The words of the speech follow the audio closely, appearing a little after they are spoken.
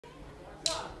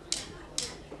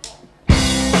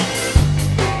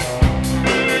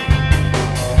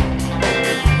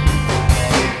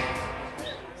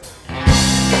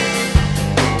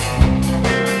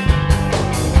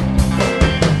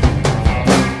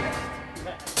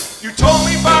You told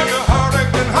me about your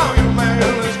heartache and how your man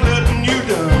is letting you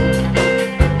down.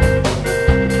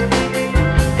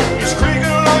 He's creaking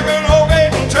like an old gate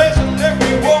and chasing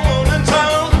every woman in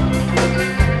town.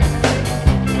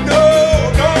 No,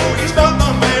 no, he's not the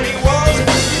man he was.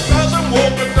 He doesn't walk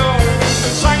the door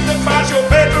and sanctifies your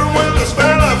bedroom with the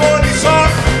smell of oily sock.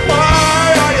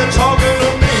 Why are you talking to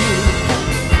me?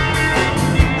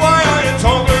 Why are you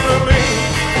talking to me?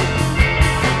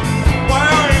 Why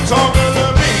are you talking to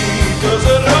me? 'Cause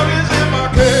the love is in my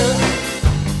care.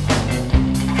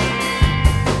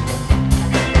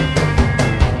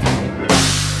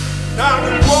 Now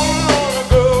it wasn't long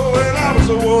ago when I was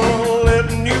the one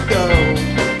letting you down.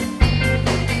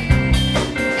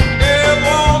 Yeah,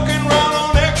 walking around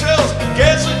on eggshells,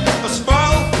 guessing a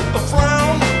smile, a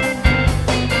frown.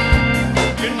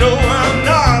 You know I'm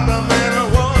not the man I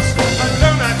was. I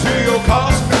learned that to your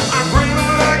cost. I'm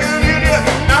breathing like an idiot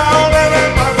now that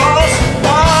I'm my boss.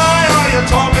 Why are you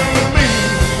talking to me?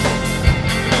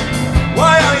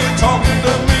 Why are you talking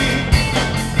to me?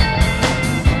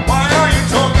 Why are you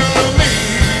talking to me?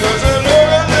 'Cause the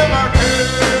love is in my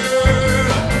care.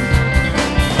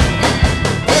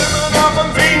 Women are from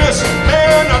Venus,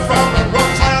 men are from the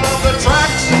wrong side of the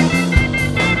tracks.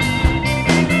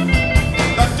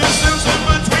 The distance in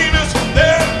between us,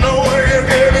 there's no way of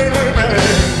getting it back.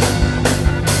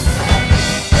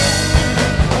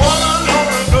 Wanna know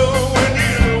when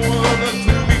you're the one that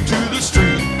threw me to the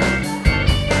street.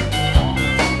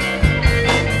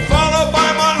 Followed by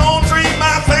my lone tree,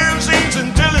 my fanzines, and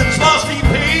Dylan's lost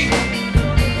EP.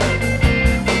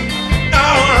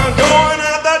 Now I'm going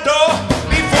out that door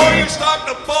before you start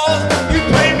the ball. You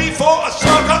play me for a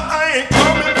sucker, I ain't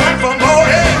coming back for more.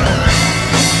 Yeah.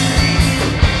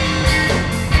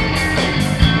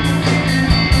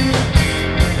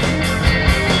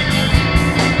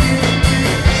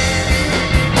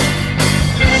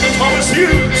 Thomas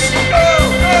Hughes. Go,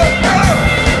 go, go.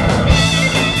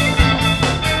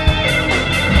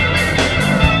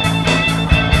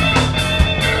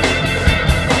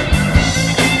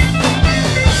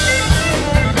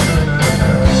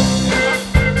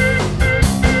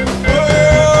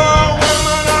 Oh,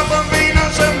 women are from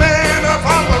Venus and men are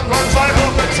from the wrong side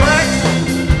of the tracks.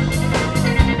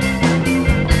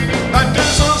 That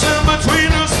distance in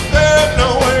between us, there's no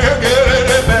way of getting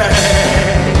it back.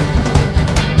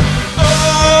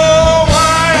 Oh,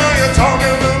 why are you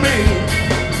talking to me?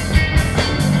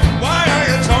 Why are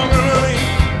you talking to me?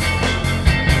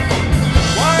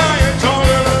 Why are you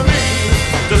talking to me?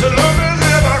 Does it look as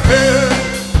if I care?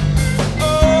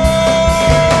 Oh,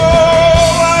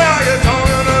 why are you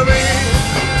talking to me?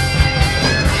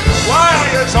 Why are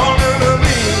you talking to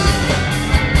me?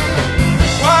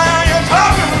 Why are you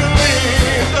talking to me?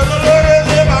 Does it look as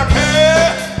if I care?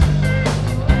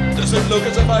 Does it look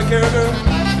as if I care, girl?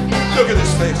 Look at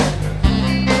this face.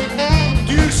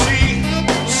 Do you see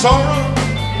sorrow?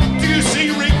 Do you see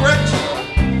regret?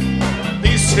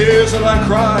 These tears that I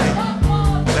cry,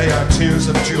 they are tears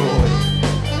of joy.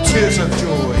 Tears of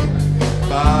joy.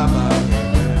 Bye bye.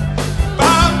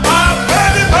 Bye bye,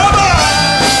 baby, bye bye.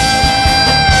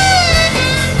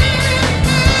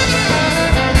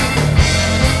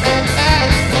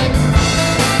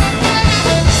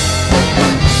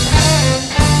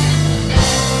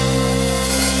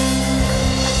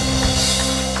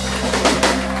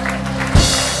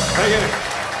 Hey,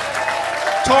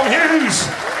 Tom Hughes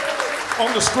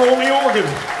on the scrawny organ.